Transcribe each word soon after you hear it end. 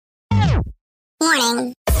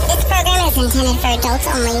Warning. This program is intended for adults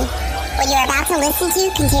only. What you are about to listen to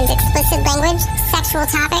contains explicit language, sexual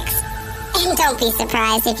topics, and don't be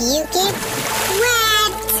surprised if you get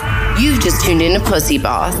wet. You've just tuned in to Pussy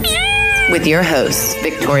Boss with your host,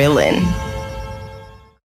 Victoria Lynn.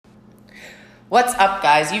 What's up,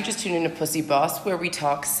 guys? You just tuned in to Pussy Boss, where we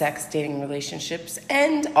talk sex, dating, relationships,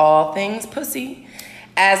 and all things pussy.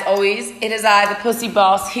 As always, it is I, the Pussy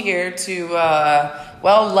Boss, here to,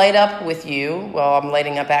 light up with you. Well, I'm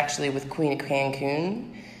lighting up actually with Queen of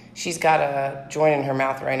Cancun. She's got a joint in her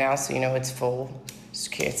mouth right now, so you know it's full.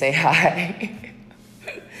 Just can't say hi.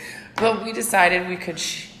 But we decided we could...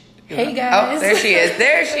 Hey, guys. Oh, there she is.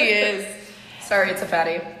 There she is. Sorry, it's a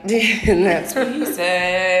fatty. And that's what he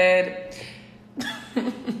said.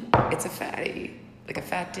 It's a fatty. Like a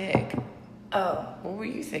fat dick. Oh. What were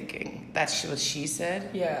you thinking? That's what she said?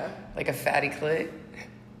 Yeah. Like a fatty clit?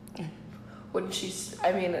 Wouldn't she...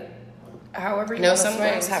 however you No, want to some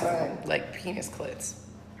swing, girls have, fine. like, penis clits.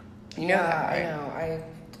 You know that, right? I know.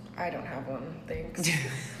 I don't have one, thanks.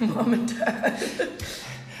 Mom and Dad.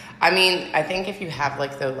 I mean, I think if you have,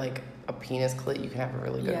 a penis clit, you can have a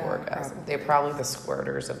really good orgasm. Probably. They're probably the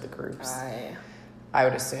squirters of the groups. I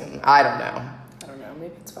would assume. I don't know.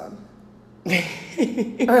 Maybe it's fun.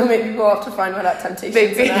 Or maybe we'll have to find one at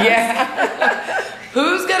Temptations. Yeah.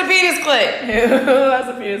 Who's got a penis clit? Who has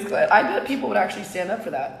a penis clit? I bet people would actually stand up for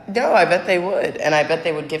that. No, I bet they would. And I bet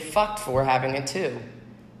they would get fucked for having it too.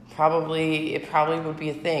 It probably would be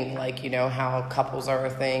a thing. Like, you know, how couples are a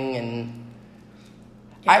thing. And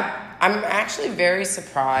yeah. I'm actually very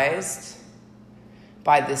surprised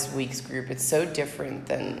by this week's group. It's so different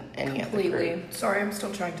than any other group. Sorry, I'm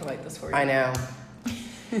still trying to light this for you. I know.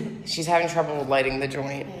 She's having trouble lighting the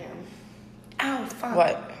joint. Ow, fuck.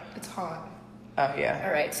 What? It's hot. Oh, yeah.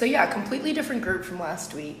 All right. So, yeah, completely different group from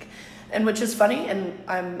last week. And which is funny, and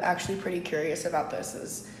I'm actually pretty curious about this,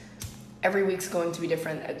 is every week's going to be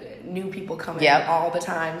different. New people come in all the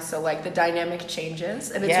time. So, the dynamic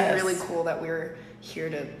changes. And it's really cool that we're here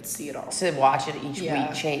to see it all. To watch it each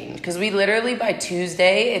week change. Because we literally, by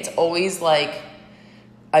Tuesday, it's always, a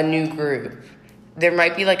new group. There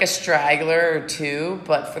might be, a straggler or two,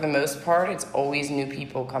 but for the most part, it's always new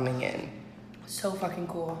people coming in. So fucking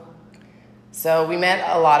cool. So we met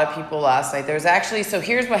a lot of people last night. There's actually, so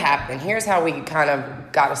here's what happened. Here's how we kind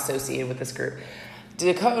of got associated with this group. Queen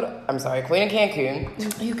of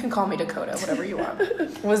Cancun. You can call me Dakota, whatever you want.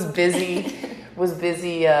 was busy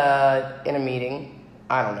in a meeting.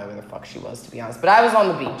 I don't know where the fuck she was, to be honest. But I was on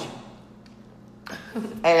the beach.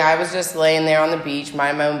 And I was just laying there on the beach,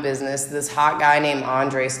 minding my own business. This hot guy named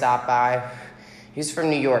Andre stopped by. He's from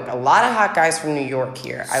New York. A lot of hot guys from New York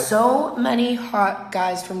here. So many hot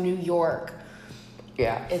guys from New York.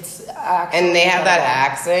 Yeah. It's actually and they have that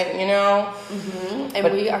accent, you know? Mm-hmm.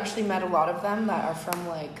 And we actually met a lot of them that are from,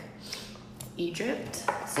 Egypt.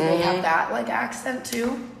 So they have that, accent,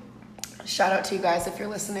 too. Shout out to you guys if you're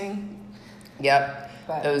listening. Yep.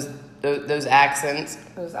 But those accents.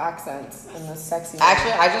 Those accents and the sexy...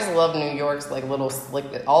 Actually, I just love New York's, little slick...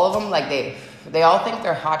 All of them, they all think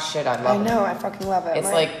they're hot shit. I love it. I know, I fucking love it.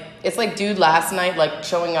 It's like dude last night,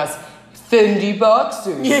 showing us Fendi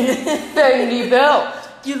boxers. Fendi belt.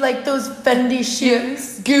 You like those Fendi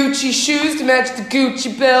shoes? Gucci shoes to match the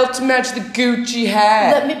Gucci belt, to match the Gucci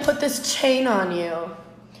hat. Let me put this chain on you.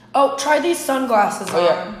 Oh, try these sunglasses on.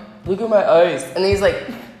 Yeah. Look at my eyes. And he's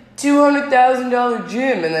 $200,000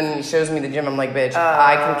 gym. And then he shows me the gym. I'm like, bitch,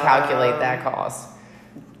 I can calculate that cost.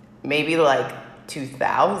 Maybe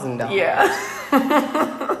 $2,000. Yeah.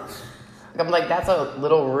 I'm like, that's a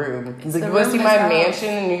little room. He's like, you want want to see my mansion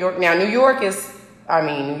in New York? Now, New York is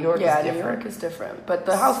different. New York is different. But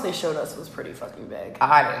the house they showed us was pretty fucking big.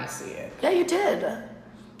 I didn't see it. Yeah, you did.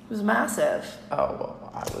 It was massive. Oh,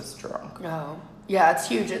 well, I was drunk. Oh. Yeah, it's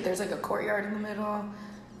huge. There's a courtyard in the middle.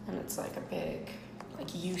 And it's a big,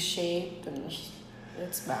 U-shaped. And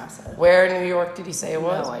it's massive. Where in New York did he say it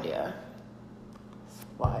was? No idea.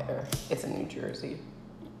 Liar. It's in New Jersey.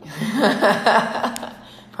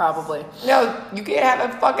 Probably. No, you can't have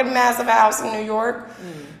a fucking massive house in New York.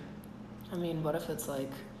 I mean, what if it's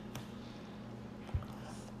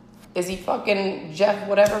Is he fucking Jeff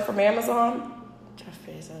whatever from Amazon? Jeff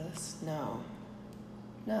Bezos? No.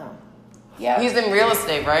 Yeah. He's in real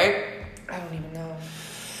estate, right? I don't even know.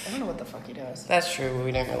 I don't know what the fuck he does. That's true.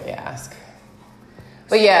 We didn't really ask.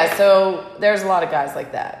 But yeah, so there's a lot of guys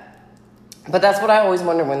like that. But that's what I always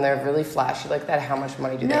wonder when they're really flashy like that. How much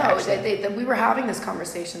money do they actually... we were having this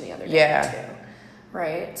conversation the other day, too.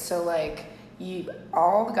 Right? So,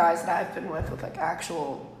 all the guys that I've been with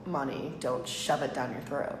actual money don't shove it down your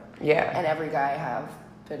throat. Yeah. And every guy I have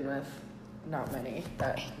been with not many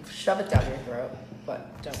that shove it down your throat,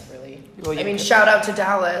 but don't really. Well, I mean, shout out to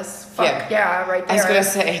Dallas. Fuck yeah, right there. I was gonna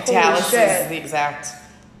say Holy Dallas shit. is the exact.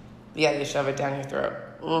 Yeah, they shove it down your throat.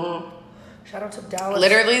 Mm-hmm. Shout out to Dallas.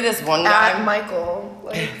 Literally, this one guy, At Michael,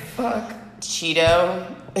 like fuck. Cheeto,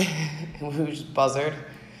 who's buzzard,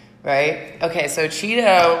 right? Okay, so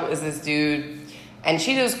Cheeto is this dude, and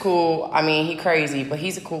Cheeto's cool. I mean, he crazy, but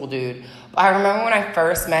he's a cool dude. But I remember when I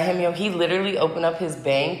first met him, he literally opened up his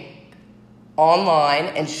bank online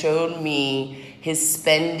and showed me his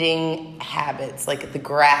spending habits, like the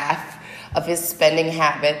graph of his spending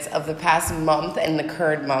habits of the past month and the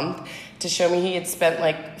current month, to show me he had spent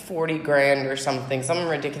like 40 grand or something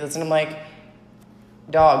ridiculous. And I'm like,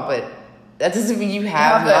 dog, but that doesn't mean you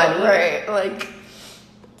have money. Right, like,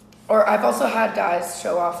 or I've also had guys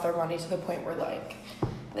show off their money to the point where, like,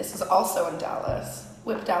 this is also in Dallas,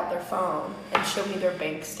 whipped out their phone and showed me their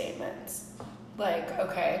bank statements. Like,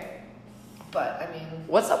 okay, but I mean,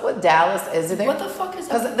 what's up with Dallas? Is it there? What the fuck is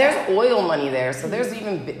that? Because there's oil money there, so there's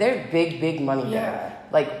big money there. Yeah.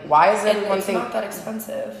 Like, why is everyone it's not that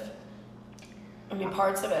expensive. I mean,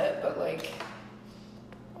 parts of it, but like,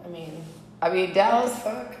 I mean, Dallas, what the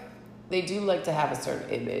fuck? they do like to have a certain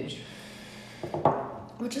image,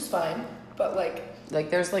 Which is fine, but like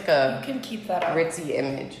there's like a you can keep that up. ritzy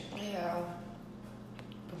image. Yeah,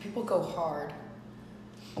 but people go hard.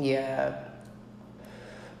 Yeah,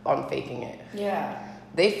 on faking it. Yeah.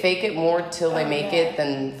 They fake it more till they make yeah. it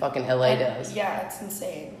than fucking LA does. Yeah, it's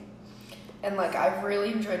insane. And like, I've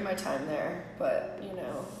really enjoyed my time there, but you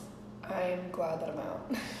know, I'm glad that I'm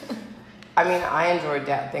out. I mean, I enjoyed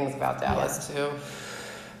things about Dallas too.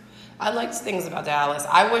 I liked things about Dallas.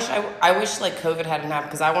 I wish like COVID hadn't happened,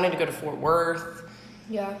 because I wanted to go to Fort Worth.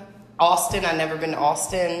 Yeah. Austin, I've never been to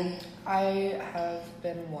Austin. I have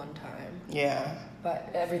been one time. Yeah. But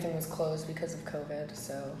everything was closed because of COVID,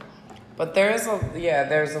 so. But there's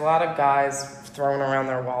a lot of guys throwing around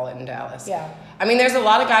their wallet in Dallas. Yeah. I mean, there's a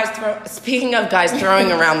lot of guys speaking of guys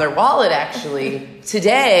throwing around their wallet, actually,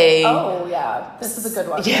 today. Oh, yeah. This is a good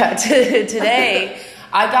one. Yeah, today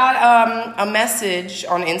I got a message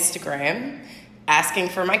on Instagram asking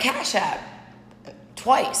for my Cash App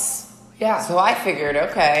twice. Yeah. So I figured,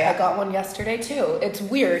 okay. I got one yesterday, too. It's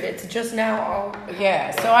weird. It's just now all...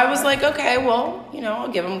 Yeah, so I was like, okay, well,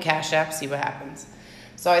 I'll give them Cash App, see what happens.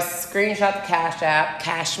 So I screenshot the Cash App,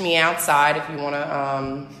 cash me outside if you want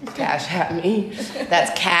to Cash App me.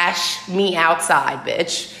 That's cash me outside,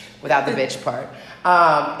 bitch, without the bitch part.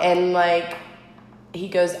 And like, he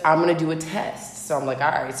goes, I'm going to do a test. So I'm like,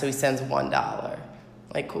 all right. So he sends $1.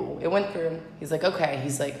 Like, cool. It went through. He's like, okay.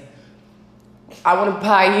 He's like, I want to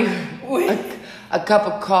buy you a cup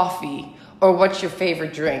of coffee, or what's your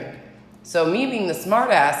favorite drink? So me being the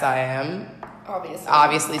smart ass I am,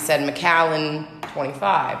 obviously said Macallan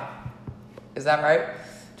 25. Is that right?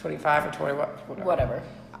 25 or 20? Whatever.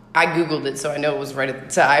 I Googled it, so I know it was right at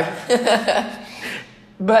the time.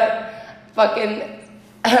 But fucking,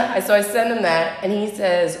 so I send him that, and he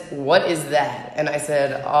says, what is that? And I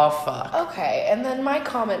said, oh, fuck. Okay, and then my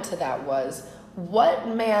comment to that was, what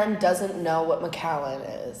man doesn't know what Macallan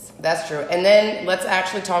is? That's true. And then let's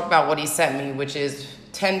actually talk about what he sent me, which is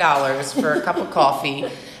 $10 for a cup of coffee.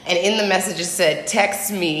 And in the message it said, text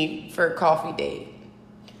me for a coffee date.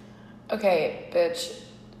 Okay, bitch,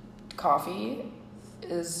 coffee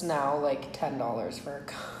is now like $10 for a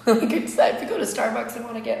coffee. Like, if you go to Starbucks and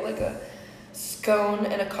want to get like a scone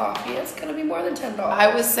and a coffee, it's going to be more than $10.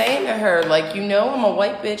 I was saying to her, like, I'm a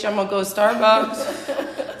white bitch, I'm going to go to Starbucks.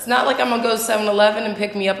 It's not like I'm going to go to 7-Eleven and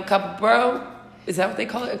pick me up a cup of bro. Is that what they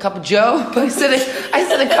call it? A cup of Joe? I said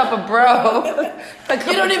a cup of bro.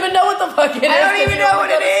 You don't even know what the fuck it is. I don't even know what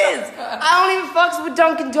it is. I don't even fucks with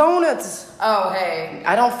Dunkin' Donuts. Oh, hey.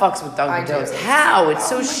 I don't fucks with Dunkin' Donuts. How? It's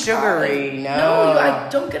so sugary. God. No, I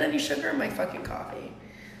don't get any sugar in my fucking coffee.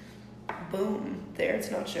 Boom. There,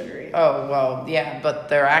 it's not sugary. Oh, well, yeah, but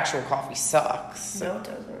their actual coffee sucks. No, it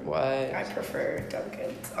doesn't. What? I prefer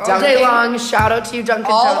Dunkin's. All day long, shout out to you,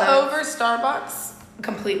 Dunkin' All Donuts. over Starbucks?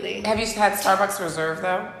 Completely. Have you had Starbucks Reserve,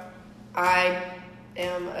 though? I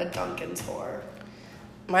am a Dunkin's whore.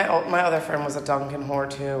 My other friend was a Dunkin' whore,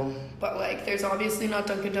 too. But, like, there's obviously not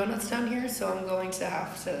Dunkin' Donuts down here, so I'm going to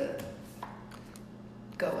have to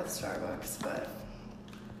go with Starbucks, but...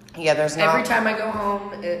 Yeah, there's not... Every time I go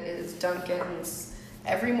home, it is Dunkin's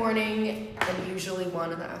every morning and usually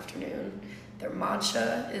one in the afternoon. Their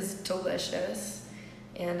matcha is delicious,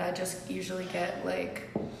 and I just usually get, like...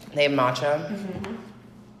 They have matcha? Mm-hmm.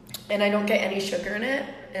 And I don't get any sugar in it,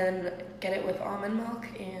 and get it with almond milk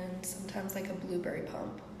and sometimes like a blueberry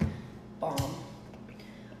pump.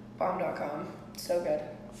 Bomb.com. So good.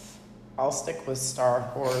 I'll stick with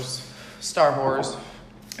Star Wars. Star Wars.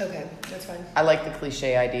 Okay, that's fine. I like the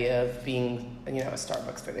cliche idea of being, a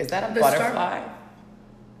Starbucks. Is that a The butterfly?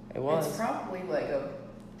 It was. It's probably like a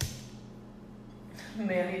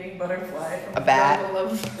man-eating butterfly from A bat? jungle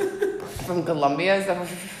of... From Colombia? Is that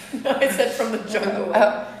No, I said from the jungle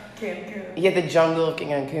of Cancun. Yeah, the jungle of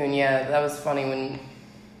Cancun. Yeah, that was funny when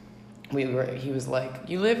he was like,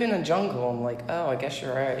 "You live in a jungle." I'm like, "Oh, I guess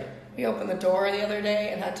you're right." We opened the door the other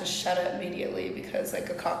day and had to shut it immediately because like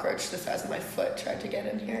a cockroach the size of my foot tried to get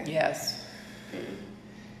in here. Yes.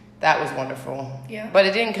 That was wonderful. Yeah. But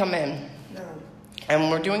it didn't come in. No. And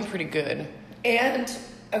we're doing pretty good. And,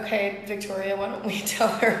 okay, Victoria, why don't we tell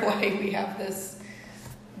her why we have this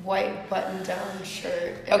white button-down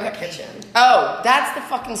shirt in our kitchen? Oh, that's the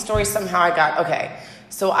fucking story somehow I got. Okay.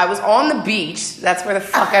 So I was on the beach. That's where the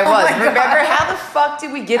fuck I was. Remember how the fuck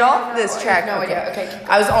did we get off this track? No idea. Okay.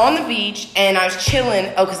 I was on the beach and I was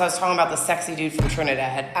chilling. Oh, because I was talking about the sexy dude from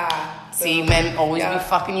Trinidad. See, men always be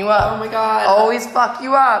fucking you up. Oh my God. Always fuck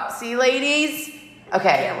you up. See, ladies?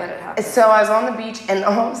 Okay. Can't let it happen. So I was on the beach and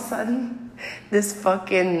all of a sudden, this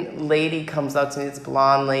fucking lady comes up to me, this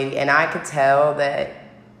blonde lady, and I could tell that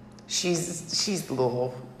she's a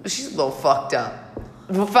little fucked up.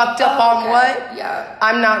 Fucked up on what? Yeah.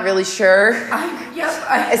 I'm not really sure.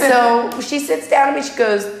 So she sits down to me. She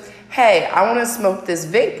goes, "Hey, I want to smoke this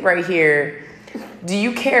vape right here. Do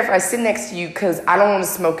you care if I sit next to you? Because I don't want to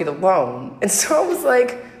smoke it alone." And so I was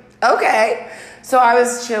like, "Okay." So I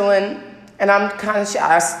was chilling, and I'm kind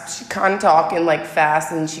of talking like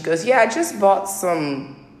fast, and she goes, "Yeah, I just bought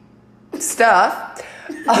some stuff."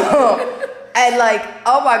 And like,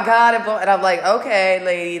 oh my God, and I'm like, "Okay,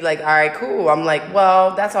 lady, like, all right, cool." I'm like,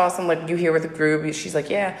 "Well, that's awesome. Like, you here with the group?" She's like,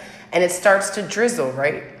 "Yeah." And it starts to drizzle,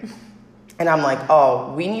 right? And I'm like,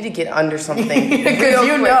 "Oh, we need to get under something." Because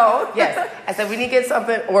Yes. I said, "We need to get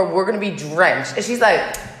something or we're going to be drenched." And she's like,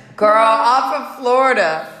 "Girl, I'm from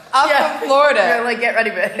Florida. From Florida." You're like, "Get ready,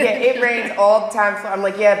 bitch." Yeah, it rains all the time. So I'm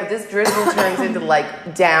like, "Yeah, but this drizzle turns into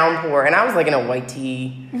like downpour." And I was like in a white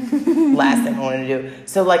tee. Last thing I wanted to do.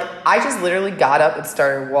 So like, I just literally got up and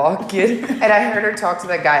started walking. And I heard her talk to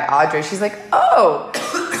that guy, Andre. She's like, "Oh,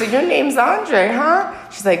 so your name's Andre, huh?"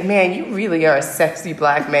 She's like, "Man, you really are a sexy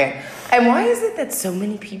black man." And why is it that so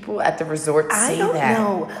many people at the resort say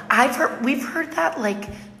that? I don't know. We've heard that like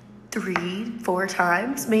 3-4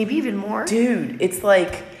 times, maybe even more. Dude, it's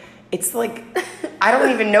like I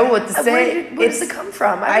don't even know what to say. Where does it come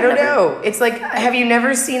from? I don't know. It's like, have you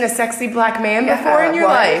never seen a sexy black man before in your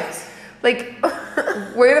life? Like,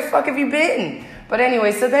 where the fuck have you been? But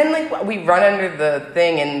anyway, so then like we run under the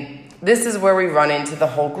thing, and this is where we run into the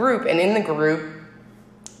whole group. And in the group,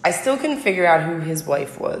 I still couldn't figure out who his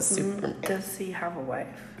wife was. Superman. Does he have a wife?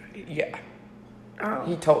 Yeah. Oh.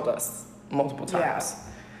 He told us multiple times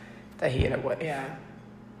that he had a wife. Yeah.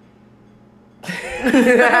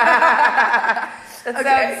 That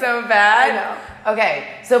sounds so bad. I know.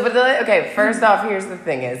 Okay, so first off, here's the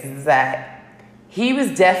thing is that he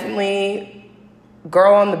was definitely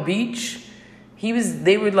girl on the beach.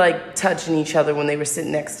 They were like touching each other when they were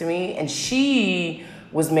sitting next to me, and she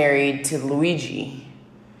was married to Luigi.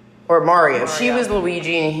 Or Mario. She was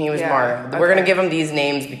Luigi and he was Mario. Okay. We're gonna give him these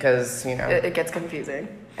names because, it gets confusing.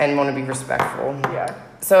 And want to be respectful. Yeah.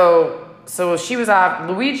 So she was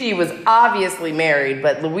Luigi was obviously married,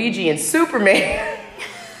 but Luigi and Superman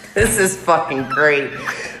this is fucking great.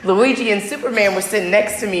 Luigi and Superman were sitting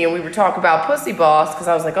next to me and we were talking about Pussy Boss because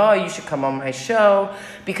I was like, "Oh, you should come on my show."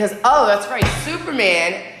 Because, oh, that's right,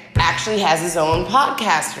 Superman actually has his own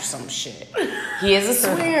podcast or some shit. He is a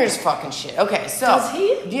swingers fucking shit. Okay, so. Does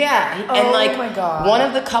he? Yeah. Oh my God. One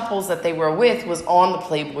of the couples that they were with was on the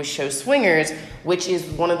Playboy show Swingers, which is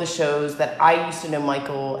one of the shows that I used to know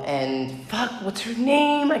Michael and, what's her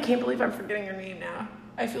name? I can't believe I'm forgetting her name now.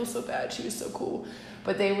 I feel so bad. She was so cool.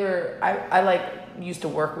 But I used to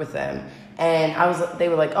work with them. And they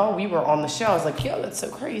were like, "Oh, we were on the show." I was like, "Yo, that's so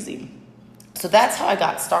crazy." So that's how I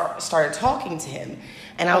started talking to him.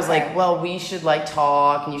 And I was like, "Well, we should like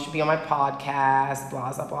talk and you should be on my podcast,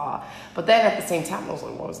 blah, blah, blah." But then at the same time, I was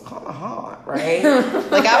like, "Well, it's kind of hot, right?"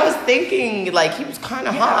 Like I was thinking like he was kind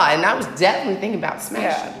of hot, and I was definitely thinking about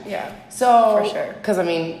smashing. Yeah. So, for sure. Because I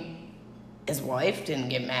mean, his wife didn't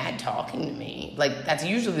get mad talking to me. Like that's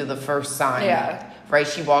usually the first sign. Yeah. Right?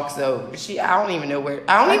 She walks over. I don't even know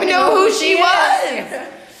who she was.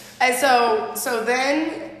 And so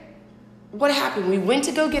then what happened? We went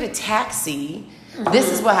to go get a taxi. This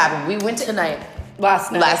is what happened. We went to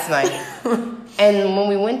last night. And when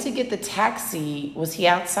we went to get the taxi, was he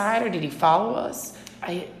outside or did he follow us?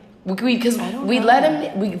 Because we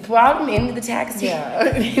brought him into the taxi.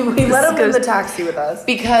 Yeah. We let him in the taxi with us.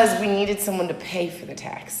 Because we needed someone to pay for the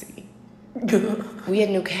taxi. We had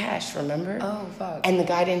no cash, remember? Oh, fuck. And the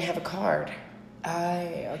guy didn't have a card.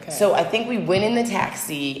 Okay. So I think we went in the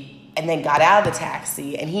taxi and then got out of the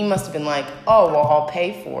taxi, and he must have been like, oh, well, I'll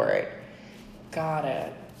pay for it. Got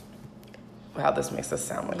it. Wow, this makes us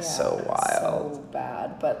sound like so wild. So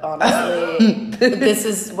bad. But honestly, this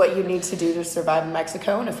is what you need to do to survive in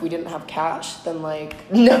Mexico. And if we didn't have cash, then like...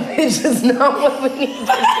 No, it's just not what we need to do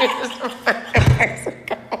to survive in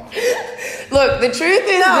Mexico. Look, the truth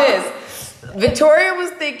is this. Victoria was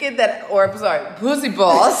thinking that, or I'm sorry, Pussy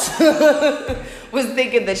Boss was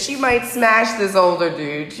thinking that she might smash this older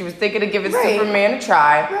dude. She was thinking of giving Superman a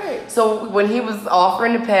try. Right. So when he was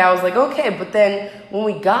offering to pay, I was like, okay. But then when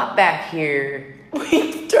we got back here,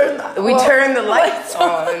 we turned the lights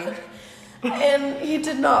on. And he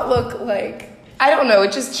did not look like... I don't know,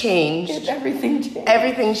 it just changed. Everything changed.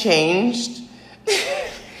 Everything changed.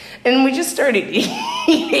 And we just started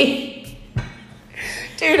eating.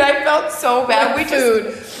 Dude, I felt so bad.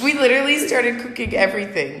 We literally started cooking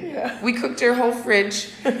everything. Yeah. We cooked our whole fridge.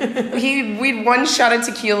 We'd one shot of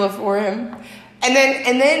tequila for him. And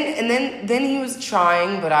then he was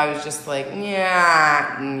trying, but I was just like,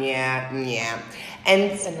 yeah.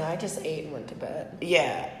 And I just ate and went to bed.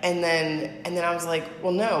 Yeah, and then I was like,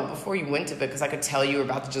 well, no, before you went to bed, because I could tell you were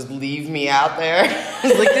about to just leave me out there. I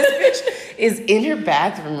was like, this bitch is in her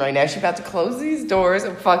bathroom right now. She's about to close these doors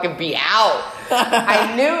and fucking be out.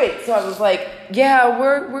 I knew it. So I was like, yeah,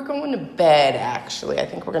 we're going to bed, actually. I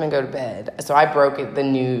think we're going to go to bed. So I broke the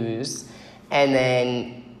news, and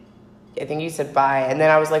then I think you said bye. And then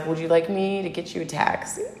I was like, would you like me to get you a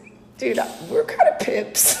taxi? Dude, we're kind of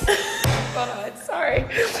pips. Hold on, sorry.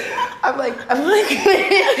 I'm like,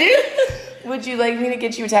 would you like me to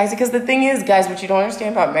get you a taxi? Because the thing is, guys, what you don't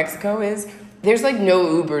understand about Mexico is there's like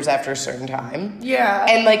no Ubers after a certain time. Yeah.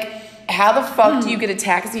 And like, how the fuck do you get a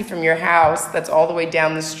taxi from your house that's all the way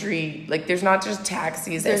down the street? Like, there's not just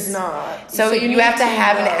taxis. There's not. So you have to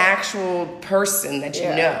have an actual person that you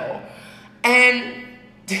know. And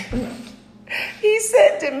he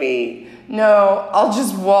said to me, no, I'll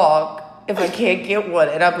just walk if I can't get one.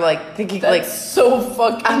 And I'm like thinking, that's like, so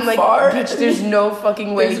fucking I'm like, far. bitch, there's no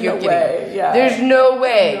fucking way you're getting it. Yeah. There's no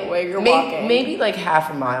way. There's no way you're walking. Maybe like half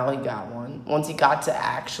a mile he got one once he got to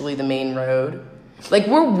actually the main road. Like,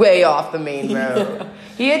 we're way off the main road.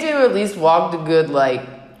 He had to at least walk the good, like...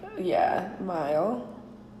 Yeah, mile.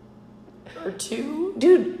 Or two.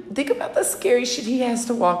 Dude, think about the scary shit he has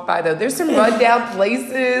to walk by, though. There's some rundown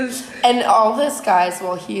places. And all this, guys,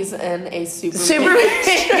 while he's in a Superman.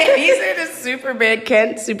 He's in a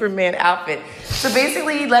Superman outfit. So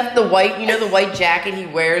basically, he left the white, the white jacket he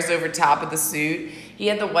wears over top of the suit. He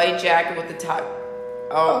had the white jacket with the top...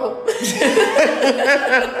 Oh.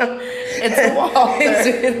 It's a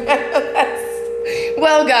Walter.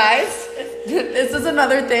 Well, guys, this is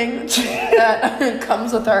another thing that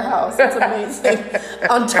comes with our house. It's amazing.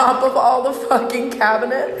 On top of all the fucking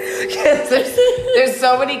cabinets. Yes, there's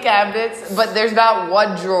so many cabinets, but there's not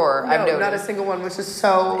one drawer. No, I've noticed. not a single one, which is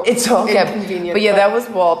so it's so inconvenient. But yeah, that was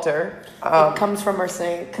Walter. It comes from our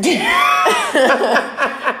sink.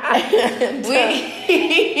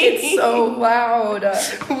 It's so loud.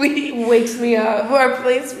 Wakes me up. Our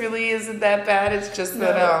place really isn't that bad. It's just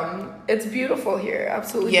that it's beautiful here.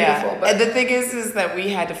 Absolutely beautiful. But and the thing is that we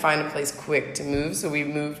had to find a place quick to move, so we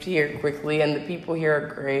moved here quickly, and the people here are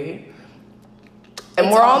great.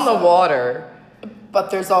 And we're on the water. But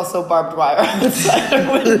there's also barbed wire outside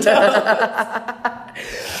our window.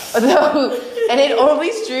 And it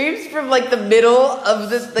only streams from like the middle of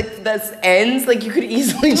this ends. Like, you could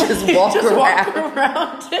easily just walk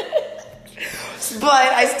around it. But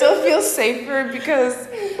I still feel safer because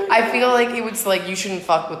I feel like it was like, you shouldn't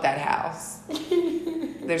fuck with that house.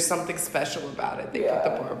 There's something special about it. They put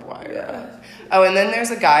the barbed wire up. Oh, and then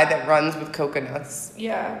there's a guy that runs with coconuts.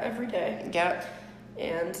 Yeah, every day. Yeah.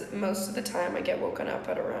 And most of the time I get woken up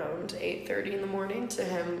at around 8:30 in the morning to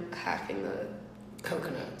him hacking the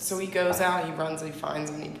coconuts. So he goes out, he runs, he finds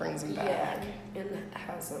them, he brings them back. Yeah, and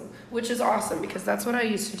has them. Which is awesome because that's what I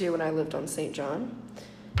used to do when I lived on St. John.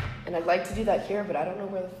 And I'd like to do that here, but I don't know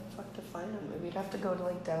where the fuck to find them. We'd have to go to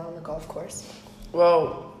like down on the golf course.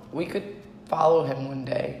 Well, we could follow him one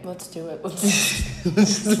day. Let's do it. Let's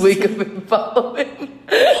just wake up and follow him.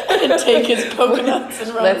 And take his coconuts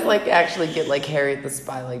and run. Let's like actually get like Harriet the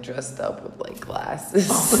Spy like dressed up with like glasses.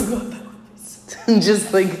 Oh my god.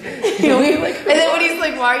 Just like, and then when he's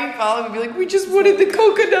like, why are you following me? Be like, we just wanted the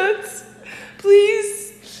coconuts.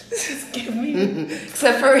 Please. Just give me.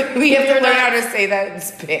 Except for we have to learn how to say that in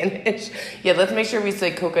Spanish. Yeah, let's make sure we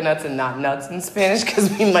say coconuts and not nuts in Spanish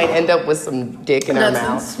because we might end up with some dick in our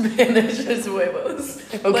mouth. In Spanish is huevos.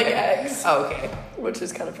 Okay. Like eggs. Oh, okay. Which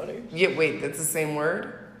is kind of funny. Yeah, wait, that's the same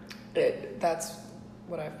word? That's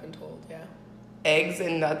what I've been told, yeah. Eggs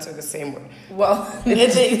and nuts are the same word. Well,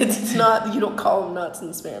 it's not, you don't call them nuts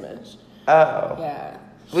in Spanish. Oh. Yeah.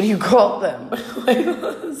 What do you call them?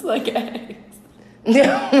 Huevos, like eggs.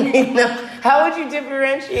 No. How would you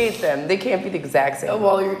differentiate them? They can't be the exact same.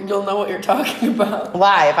 Well, you'll know what you're talking about.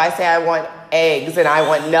 Why? If I say I want eggs and I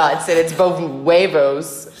want nuts and it's both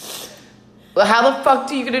huevos, well, how the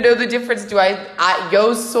fuck are you gonna know the difference?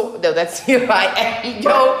 No, that's yo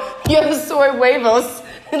soy huevos.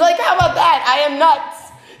 Like, how about that? I am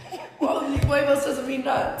nuts. Well, huevos doesn't mean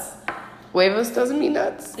nuts. Huevos doesn't mean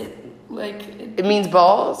nuts. It means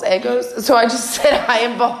balls, egos. So I just said I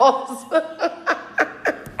am balls.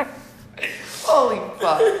 Holy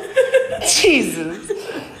fuck. Jesus.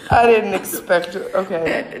 I didn't expect it.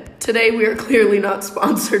 Okay. Today we are clearly not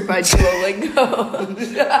sponsored by Duolingo.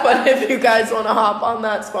 But if you guys want to hop on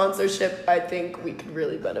that sponsorship, I think we could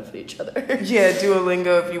really benefit each other. Yeah,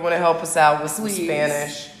 Duolingo, if you want to help us out with some Please.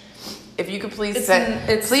 Spanish. If you could please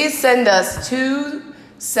send us to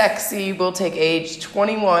sexy, we'll take age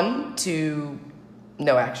 21 to...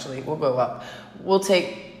 No, actually, we'll go up. We'll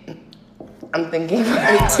take... I'm thinking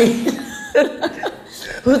 18.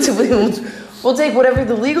 We'll take whatever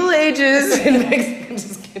the legal age is in Mexico.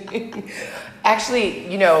 Just kidding. Actually,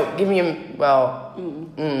 give me a... Well,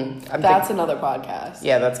 That's another podcast.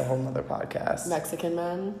 Yeah, that's a whole nother podcast. Mexican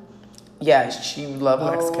men? Yeah, she loves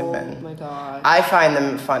Mexican men. Oh my god. I find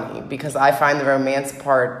them funny because I find the romance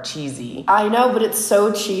part cheesy. I know, but it's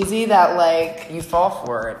so cheesy that you fall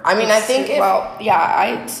for it. I mean, I think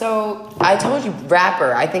I told you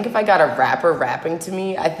rapper. I think if I got a rapper rapping to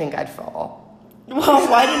me, I think I'd fall. Well,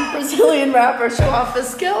 why didn't Brazilian rapper show off his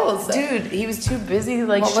skills? Dude, he was too busy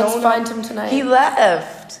showing let's find him tonight. He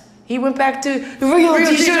left. He went back to Rio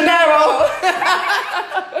de Janeiro.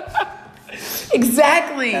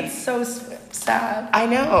 Exactly. That's so sad. I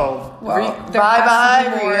know. Well, bye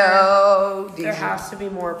Rio. There has to be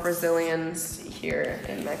more Brazilians here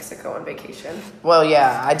in Mexico on vacation. Well,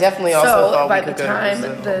 yeah, I definitely also thought by we could the go to time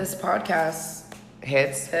Brazil. this podcast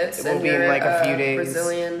hits, it will and be in you're a few days.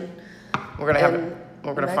 Brazilian. We're gonna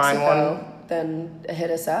find one. Then hit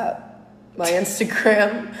us up. My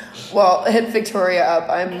Instagram. Well, hit Victoria up.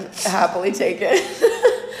 I'm happily taken.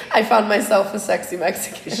 I found myself a sexy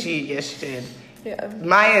Mexican. She did. Yeah.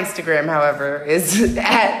 My Instagram, however, is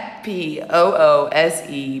at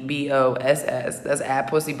POOSEBOSS. That's at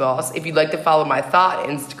PussyBoss. If you'd like to follow my thought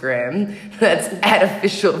Instagram, that's at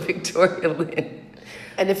official Victoria Lynn.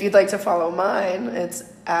 And if you'd like to follow mine, it's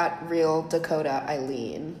at Real Dakota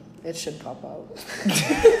Eileen. It should pop out.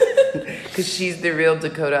 Because she's the real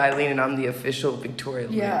Dakota Eileen and I'm the official Victoria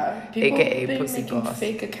Lynn. Yeah. AKA Pussy making Boss.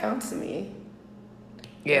 fake accounts of me.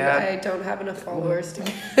 Yeah. And I don't have enough followers to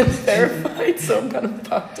get verified, so I'm kind of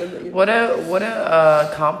fucked in the What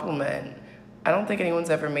a compliment. I don't think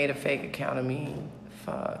anyone's ever made a fake account of me.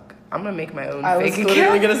 Fuck. I'm gonna make my own fake account. I was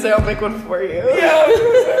literally gonna say I'll make one for you. Yeah,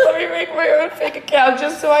 let me make my own fake account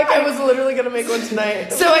just so I can. I was literally gonna make one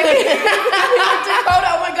tonight. So I can. Dakota,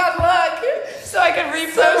 oh my god, look! So I can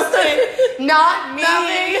repost it. Not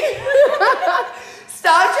me.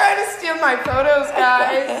 Stop trying to steal my photos,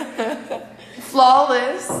 guys.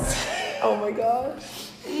 Flawless. Oh my gosh.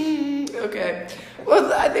 Okay.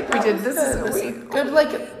 Well, I think we did. This is a week. Good,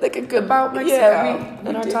 like a good about Mexico. Yeah,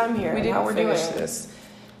 in our time here. We didn't how we're finish doing this.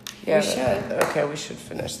 Yeah, we should. Okay, we should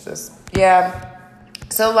finish this. Yeah.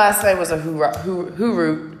 So last night was a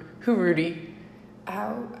hoorooty.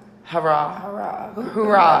 How? Hurrah. Hurrah.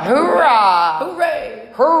 Hurrah. Hurrah.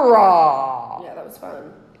 Hooray. Hurrah. Yeah, that was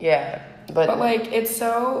fun. Yeah. But it's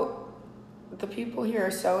so, the people here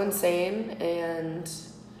are so insane, and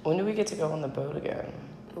when do we get to go on the boat again?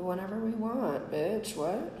 whenever we want, bitch.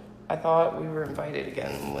 What? I thought we were invited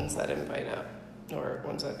again. When's that invite up? Or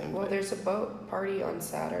when's that invite? Well, there's a boat party on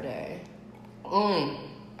Saturday. Okay,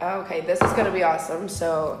 Okay, this is gonna be awesome.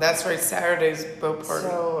 So that's right, Saturday's boat party.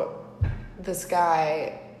 So this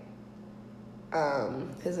guy,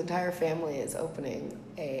 his entire family is opening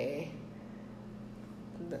a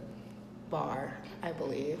bar, I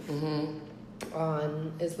believe,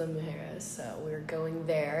 on Isla Mujeres. So we're going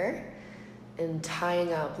there and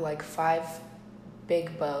tying up 5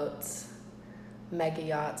 big boats, mega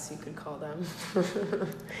yachts, you could call them.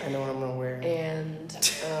 I know what I'm gonna wear. And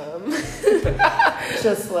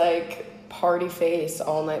just party face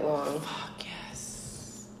all night long. Fuck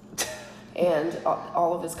yes. And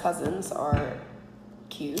all of his cousins are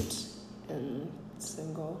cute and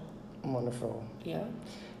single. Wonderful. Yeah.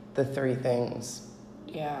 The 3 things.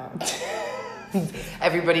 Yeah.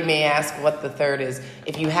 Everybody may ask what the third is.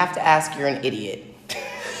 If you have to ask, you're an idiot.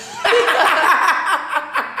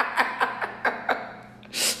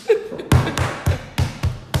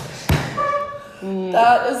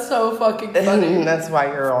 That is so fucking funny. That's why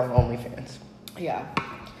you're on OnlyFans. Yeah.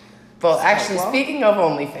 Well, actually, speaking of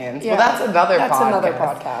OnlyFans, yeah, that's another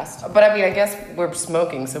podcast. But I mean, I guess we're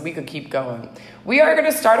smoking, so we could keep going. We are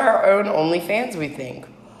going to start our own OnlyFans, we think.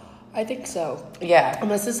 I think so. Yeah. And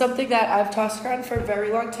this is something that I've tossed around for a very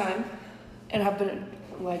long time and have been,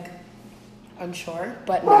 like, unsure.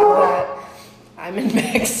 But now that I'm in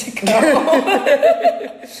Mexico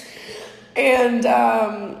and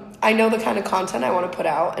I know the kind of content I want to put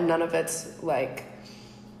out, and none of it's, like,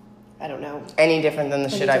 I don't know. Any different than the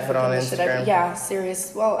shit I put on Instagram. Yeah,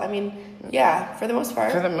 serious. Well, I mean, yeah, for the most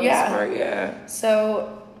part. For the most part, yeah.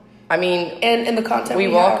 So, I mean, and in the content we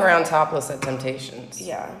walk around topless at Temptations.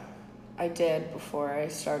 Yeah, I did before I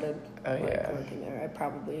started working there.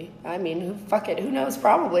 I mean, fuck it, who knows,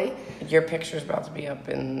 probably. Your picture's about to be up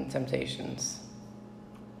in Temptations.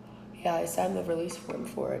 Yeah, I signed the release form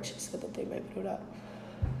for it. She said that they might put it up.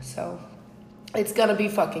 So, it's gonna be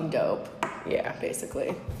fucking dope. Yeah.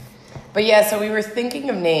 Basically. But yeah, so we were thinking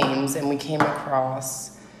of names, and we came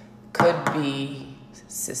across Could Be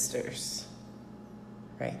Sisters.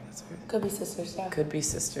 Right? That's right. Could Be Sisters, yeah. Could Be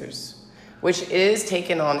Sisters. Which is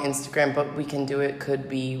taken on Instagram, but we can do it Could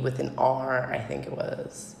Be with an R, I think it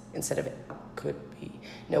was. Instead of Could Be.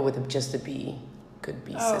 No, with just a B. Could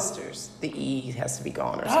Be Sisters. The E has to be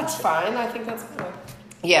gone or something. That's fine. I think that's good.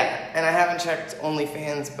 Yeah, and I haven't checked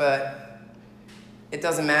OnlyFans, but it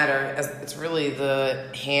doesn't matter. It's really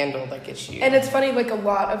the handle that gets you. And it's funny, like, a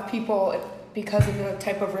lot of people, because of the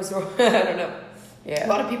type of resort, I don't know. Yeah. A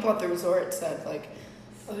lot of people at the resort said, like,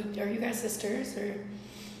 oh, are you guys sisters? Or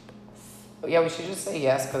yeah, we should just say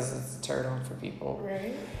yes because it's a turn on for people.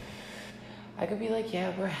 Right. I could be like,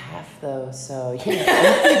 yeah, we're half though, so you know.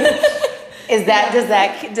 Does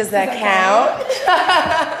that count?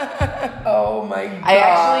 Oh my God. I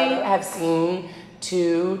actually have seen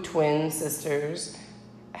 2 twin sisters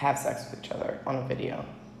have sex with each other on a video.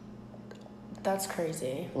 That's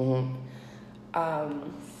crazy. Mm-hmm.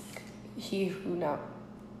 He who now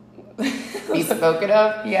Be spoken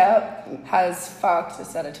of? Yep. Has fucked a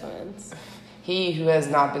set of twins. He who has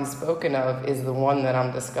not been spoken of is the one that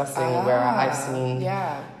I'm discussing where I've seen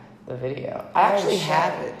the video. I actually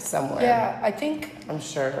have it somewhere. Yeah, I think I'm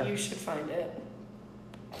sure. you should find it.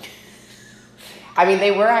 I mean,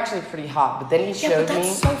 they were actually pretty hot, but then he showed but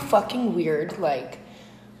that's me. so fucking weird. Like,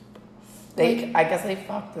 I guess they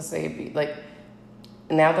fucked the same. Like,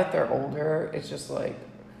 now that they're older, it's just like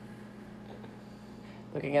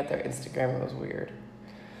looking at their Instagram. It was weird.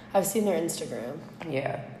 I've seen their Instagram.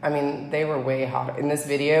 Yeah, I mean, they were way hot in this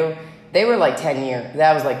video. They were like 10 years.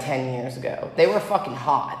 That was like 10 years ago. They were fucking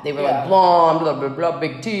hot. They were like blonde, blah blah blah,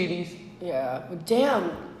 big titties. Yeah.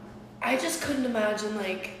 Damn. I just couldn't imagine,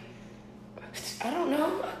 like, I don't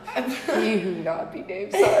know. He who not be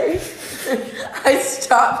named. Sorry. I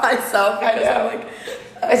stopped myself because I'm like,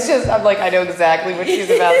 it's just, I'm like, I know exactly what she's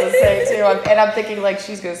about to say too. And I'm thinking like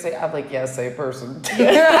she's gonna say, I'm like, yeah, same person.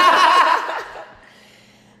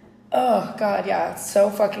 Oh God, yeah, it's so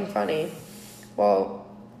fucking funny. Well,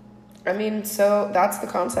 I mean, so that's the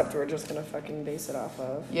concept we're just gonna fucking base it off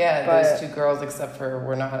of. Yeah, those 2 girls, except for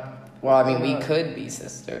we're not. Well, I mean, we could be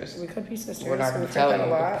sisters. We could be sisters. We're not gonna tell you a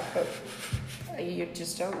lot, but you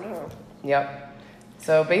just don't know. Yep.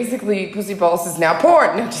 So basically, Pussy Boss is now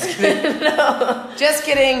porn. No, just kidding. No. Just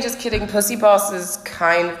kidding. Pussy Boss is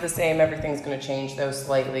kind of the same. Everything's gonna change though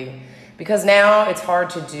slightly because now it's hard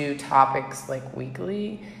to do topics like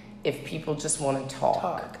weekly if people just want to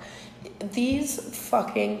talk. These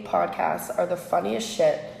fucking podcasts are the funniest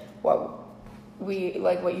shit. What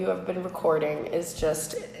you have been recording is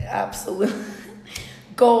just absolute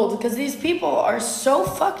gold because these people are so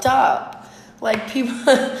fucked up. Like, people,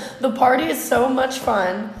 the party is so much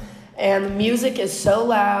fun and the music is so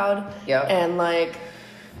loud. Yep. And like,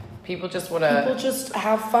 people just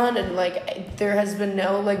have fun, and like there has been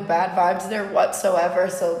no like bad vibes there whatsoever.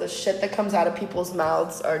 So the shit that comes out of people's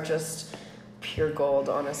mouths are just pure gold,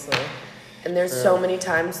 honestly. And there's so many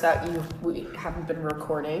times that we haven't been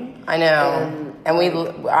recording. I know,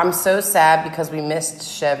 and I'm so sad because we missed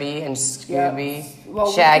Chevy and Scooby,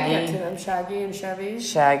 Shaggy. Shaggy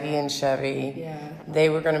and Chevy. Yeah, they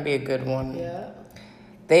were going to be a good one. Yeah.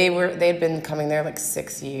 They'd been coming there like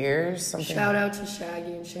 6 years. Something. Shout out to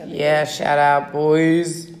Shaggy and Chevy. Yeah, shout out,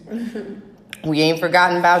 boys. We ain't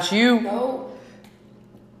forgotten about you. No.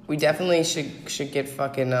 We definitely should get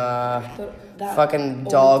fucking fucking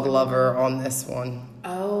dog lover on this one.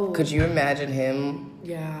 Oh. Could you imagine him?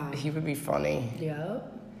 Yeah. He would be funny.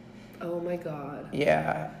 Yep. Oh my god.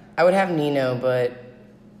 Yeah. I would have Nino, but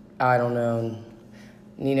I don't know.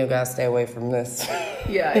 Nino gotta stay away from this.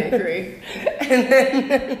 Yeah, I agree. And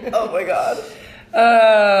then, oh my god.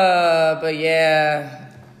 But yeah,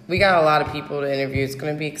 we got a lot of people to interview. It's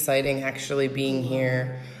gonna be exciting actually being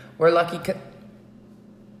here. We're lucky.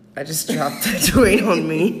 I just dropped the joint on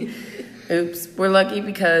me. Oops. We're lucky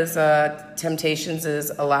because Temptations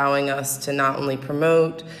is allowing us to not only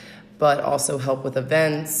promote, but also help with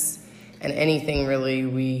events and anything really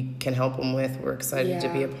we can help them with. We're excited to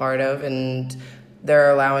be a part of, and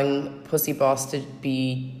they're allowing Pussy Boss to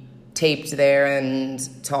be taped there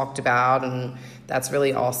and talked about, and that's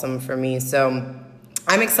really awesome for me. So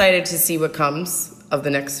I'm excited to see what comes of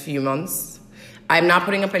the next few months. I'm not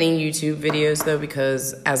putting up any YouTube videos, though,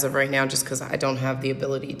 because as of right now, just because I don't have the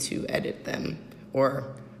ability to edit them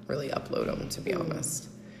or really upload them, to be honest.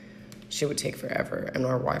 Shit would take forever, and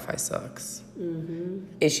our Wi-Fi sucks.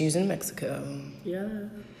 Issues in Mexico. Yeah.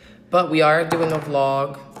 But we are doing a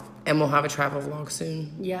vlog, and we'll have a travel vlog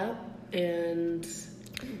soon. Yeah. And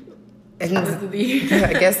I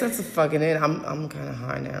guess that's fucking it. I'm kind of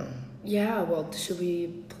high now. yeah, well, should we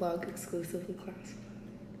plug Exclusively Classified?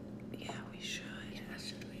 Yeah, we should.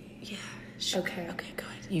 Yeah. Okay. Okay, go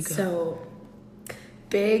ahead. You go. So,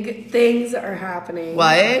 big things are happening.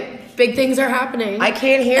 What? Big things are happening. I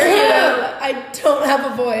can't hear you. I don't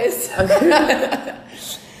have a voice. Okay.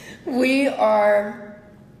 We are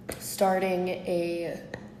starting a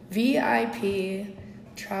VIP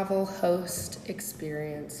travel host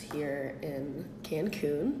experience here in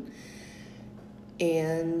Cancun.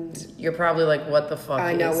 And You're probably like, what the fuck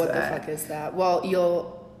I know is what that? the fuck is that. Well,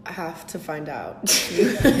 you'll have to find out.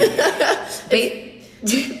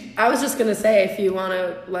 I was just gonna say, if you want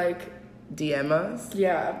to like DM us?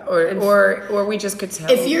 yeah, Or we just could tell.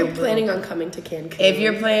 if you're planning on coming to Cancun. If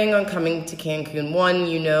you're planning on coming to Cancun, one,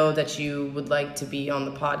 you know that you would like to be on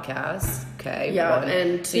the podcast, okay? Yeah, one,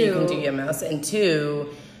 and so you can two- DM us. And two,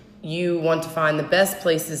 you want to find the best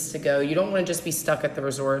places to go. You don't want to just be stuck at the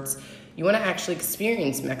resorts. You want to actually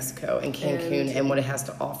experience Mexico and Cancun and what it has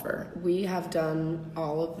to offer. We have done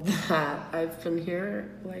all of that. I've been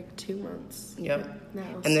here like 2 months. Yep. Now,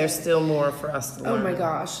 And there's still more for us to learn. oh my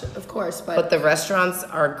gosh, of course, But the restaurants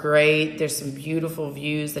are great. There's some beautiful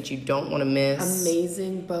views that you don't want to miss.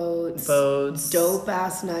 amazing boats, dope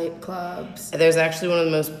ass nightclubs. There's actually one of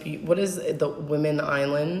the most what is it, the Women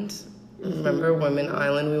Island? Remember Women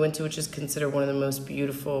Island we went to, which is considered one of the most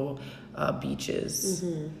beautiful beaches.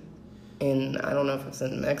 In, I don't know if it's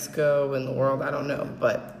in Mexico, in the world, I don't know.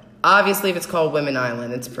 But obviously if it's called Women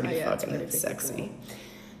Island, it's pretty fucking sexy. Cool.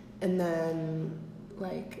 And then,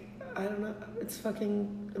 like, I don't know, it's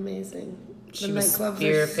fucking amazing. She was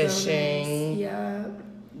spear fishing. Nice. Yeah.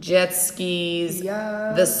 Jet skis.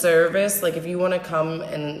 Yeah. The service, like if you want to come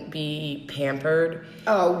and be pampered,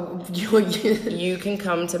 Oh, you can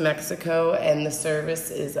come to Mexico and the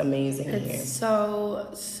service is amazing here. it's so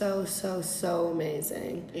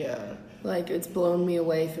amazing. Yeah. Like, it's blown me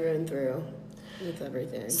away through and through with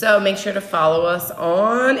everything. So make sure to follow us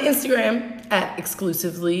on Instagram at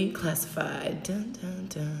Exclusively Classified. Dun, dun,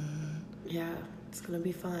 dun. Yeah, it's gonna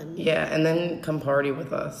be fun. Yeah, and then come party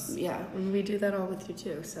with us. Yeah, and we do that all with you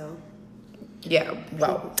too, so. Yeah,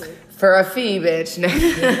 well, for a fee, bitch.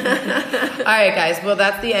 All right, guys. Well,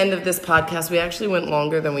 that's the end of this podcast. We actually went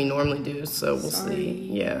longer than we normally do, so we'll see.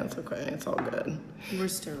 Yeah, it's okay. It's all good. We're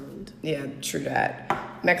stoned. Yeah, true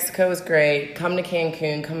that. Mexico is great. Come to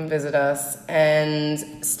Cancun. Come visit us.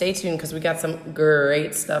 And stay tuned because we got some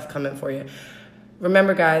great stuff coming for you.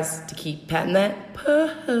 Remember, guys, to keep patting that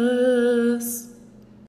puss.